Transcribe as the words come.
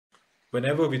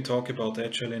Whenever we talk about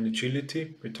Agile and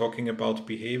agility, we're talking about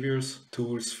behaviors,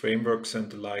 tools, frameworks,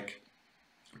 and the like.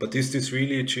 But is this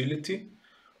really agility?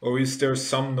 Or is there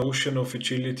some notion of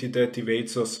agility that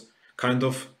evades us, kind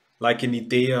of like an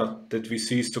idea that we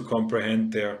cease to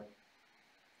comprehend there?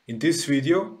 In this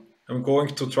video, I'm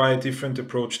going to try a different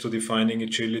approach to defining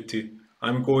agility.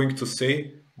 I'm going to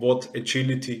say what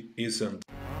agility isn't.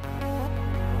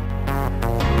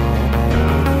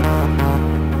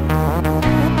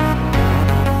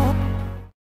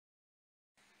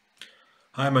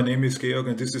 Hi, my name is Georg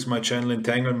and this is my channel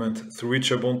Entanglement, through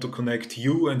which I want to connect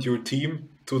you and your team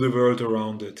to the world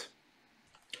around it.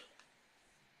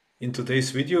 In today's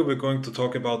video, we're going to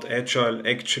talk about Agile,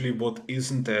 actually what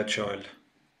isn't Agile.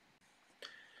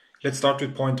 Let's start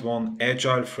with point one,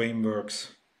 Agile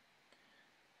frameworks.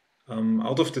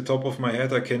 Out of the top of my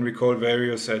head, I can recall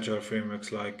various Agile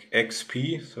frameworks like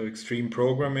XP, so Extreme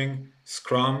Programming,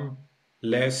 Scrum,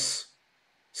 Less,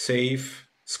 Safe,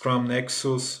 Scrum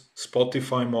Nexus,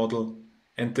 Spotify model,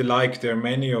 and the like. There are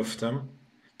many of them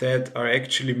that are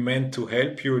actually meant to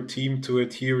help your team to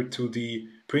adhere to the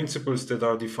principles that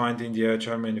are defined in the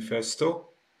Agile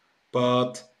Manifesto,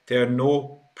 but they are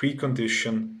no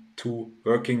precondition to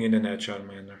working in an Agile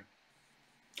manner.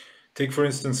 Take for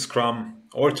instance Scrum.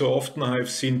 All too often I've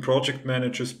seen project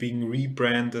managers being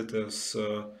rebranded as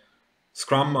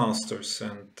Scrum Masters,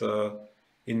 and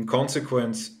in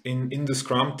consequence, in the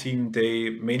Scrum team, they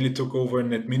mainly took over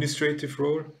an administrative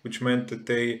role, which meant that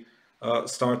they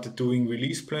started doing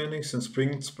release plannings and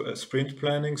sprint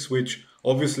plannings, which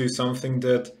obviously is something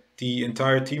that the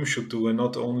entire team should do and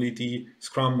not only the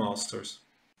Scrum Masters.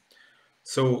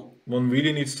 So one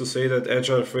really needs to say that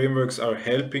Agile frameworks are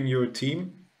helping your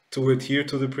team to adhere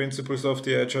to the principles of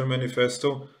the Agile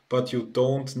Manifesto, but you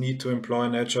don't need to employ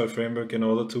an Agile framework in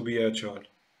order to be Agile.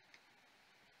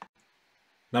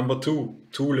 Number two,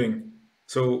 tooling.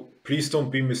 So please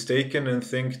don't be mistaken and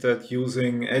think that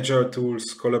using Agile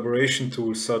tools, collaboration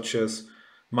tools such as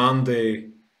Monday,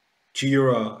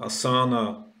 Jira,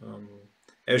 Asana,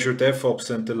 Azure DevOps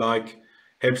and the like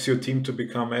helps your team to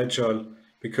become Agile.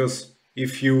 Because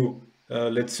if you,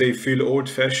 let's say, fill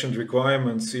old-fashioned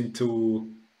requirements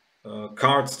into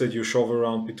cards that you shove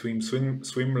around between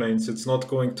swim lanes, it's not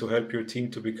going to help your team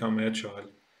to become Agile.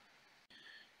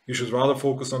 You should rather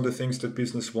focus on the things that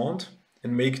business want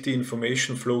and make the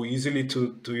information flow easily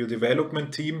to your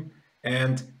development team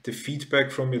and the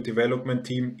feedback from your development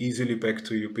team easily back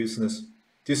to your business.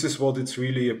 This is what it's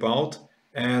really about,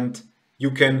 and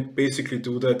you can basically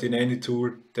do that in any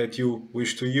tool that you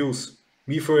wish to use.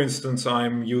 Me, for instance,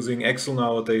 I'm using Excel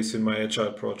nowadays in my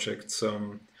Agile projects.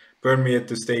 Burn me at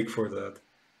the stake for that.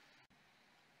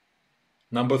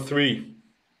 Number three,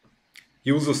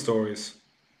 user stories.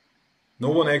 No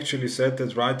one actually said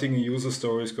that writing a user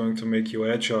story is going to make you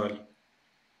Agile.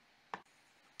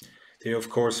 They of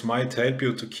course might help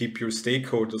you to keep your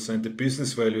stakeholders and the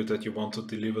business value that you want to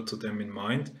deliver to them in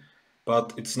mind,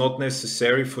 but it's not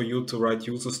necessary for you to write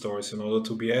user stories in order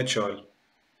to be Agile.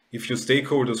 If your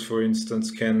stakeholders, for instance,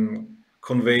 can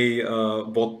convey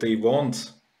what they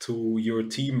want to your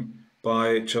team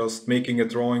by just making a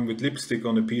drawing with lipstick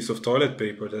on a piece of toilet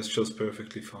paper, that's just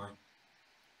perfectly fine.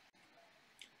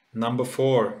 Number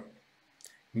four,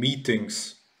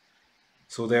 meetings.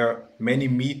 So there are many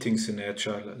meetings in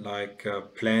Agile, like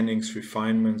plannings,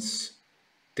 refinements,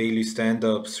 daily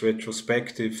stand-ups,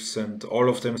 retrospectives, and all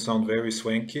of them sound very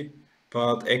swanky.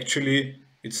 But actually,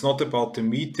 it's not about the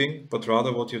meeting, but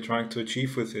rather what you're trying to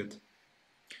achieve with it.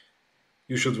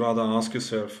 You should rather ask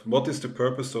yourself, what is the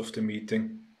purpose of the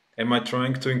meeting? Am I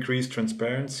trying to increase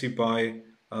transparency by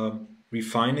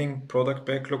refining product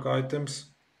backlog items,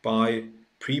 by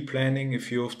pre-planning a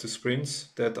few of the sprints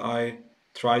that I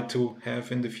try to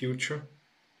have in the future?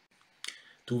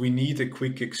 Do we need a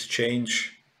quick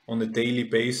exchange on a daily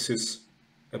basis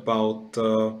about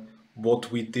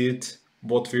what we did,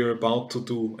 what we're about to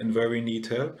do, and where we need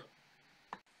help?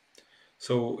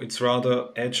 So it's rather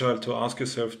agile to ask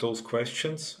yourself those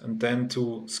questions and then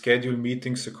to schedule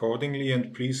meetings accordingly.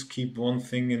 And please keep one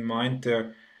thing in mind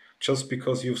there. Just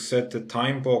because you've set the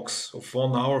time box of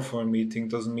 1 hour for a meeting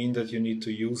doesn't mean that you need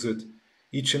to use it.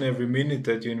 Each and every minute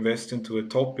that you invest into a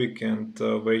topic and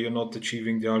where you're not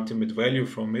achieving the ultimate value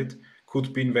from it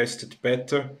could be invested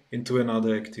better into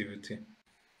another activity.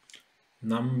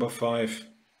 Number 5.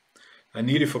 I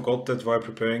nearly forgot that while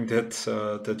preparing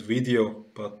that video,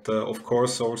 but of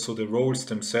course also the roles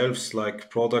themselves,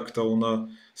 like product owner,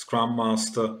 scrum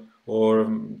master,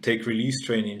 or take release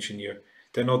train engineer.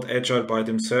 They're not agile by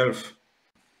themselves.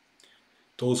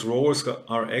 Those roles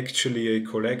are actually a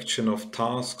collection of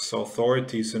tasks,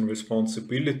 authorities, and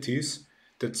responsibilities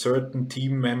that certain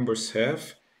team members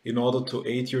have in order to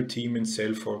aid your team in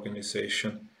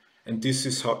self-organization. And this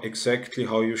is exactly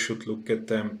how you should look at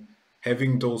them.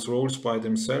 Having those roles by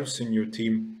themselves in your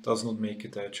team does not make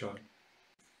it agile.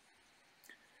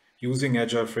 Using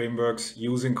agile frameworks,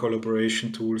 using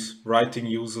collaboration tools, writing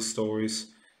user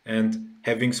stories, and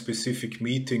having specific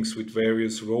meetings with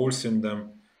various roles in them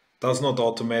does not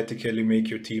automatically make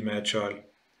your team agile.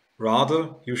 Rather,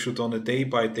 you should on a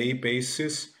day-by-day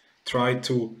basis try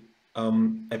to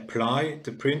apply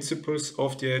the principles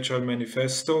of the Agile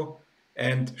Manifesto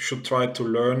and should try to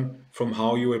learn from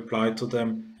how you apply to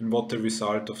them and what the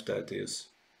result of that is.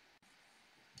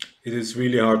 It is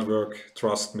really hard work,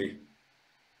 trust me.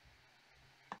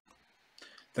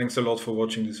 Thanks a lot for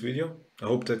watching this video. I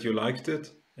hope that you liked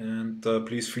it, and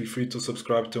please feel free to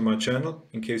subscribe to my channel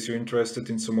in case you're interested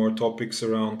in some more topics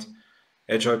around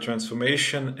agile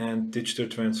transformation and digital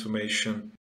transformation.